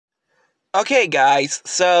Okay guys,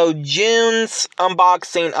 so June's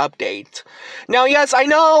unboxing update. Now yes, I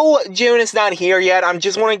know June is not here yet. I'm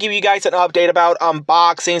just want to give you guys an update about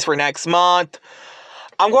unboxings for next month.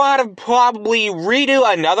 I'm going to have to probably redo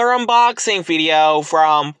another unboxing video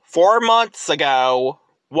from 4 months ago.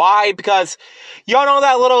 Why? Because y'all know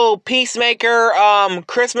that little Peacemaker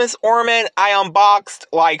Christmas ornament I unboxed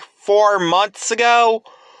like 4 months ago?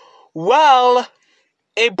 Well,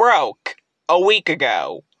 it broke a week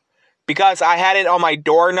ago. Because I had it on my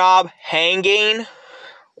doorknob hanging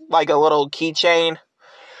like a little keychain.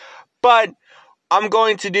 But I'm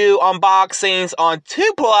going to do unboxings on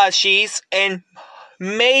 2 plushies and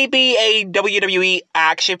maybe a WWE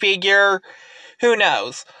action figure. Who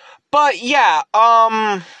knows? But yeah,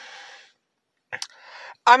 I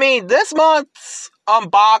mean, this month's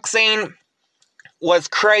unboxing was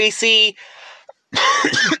crazy.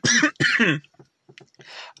 I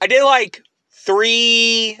did like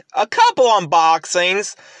a couple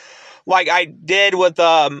unboxings, like I did with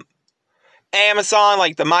Amazon,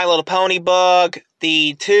 like the My Little Pony book,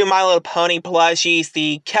 the 2 My Little Pony plushies,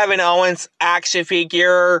 the Kevin Owens action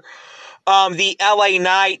figure, the LA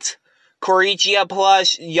Knight Corregia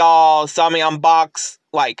plush y'all saw me unbox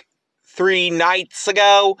like 3 nights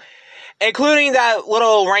ago, including that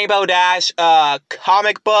little Rainbow Dash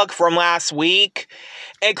comic book from last week,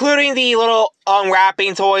 including the little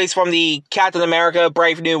unwrapping toys from the Captain America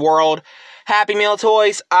Brave New World Happy Meal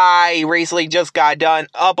toys I recently just got done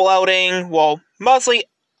uploading. Well, mostly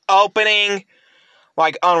opening,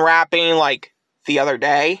 like unwrapping, like the other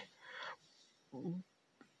day.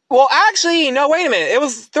 Well, actually, no, wait a minute. It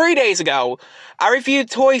was 3 days ago. I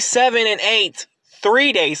reviewed Toys 7 and 8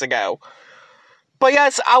 3 days ago. But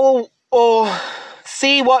yes, I will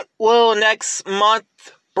see what will next month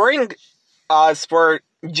bring us for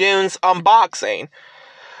June's unboxing.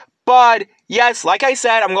 But yes, like I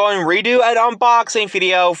said, I'm going to redo an unboxing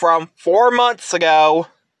video from 4 months ago,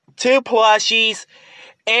 2 plushies,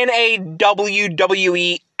 and a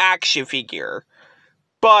WWE action figure.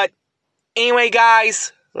 But anyway,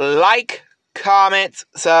 guys, like, comment,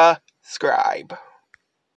 subscribe.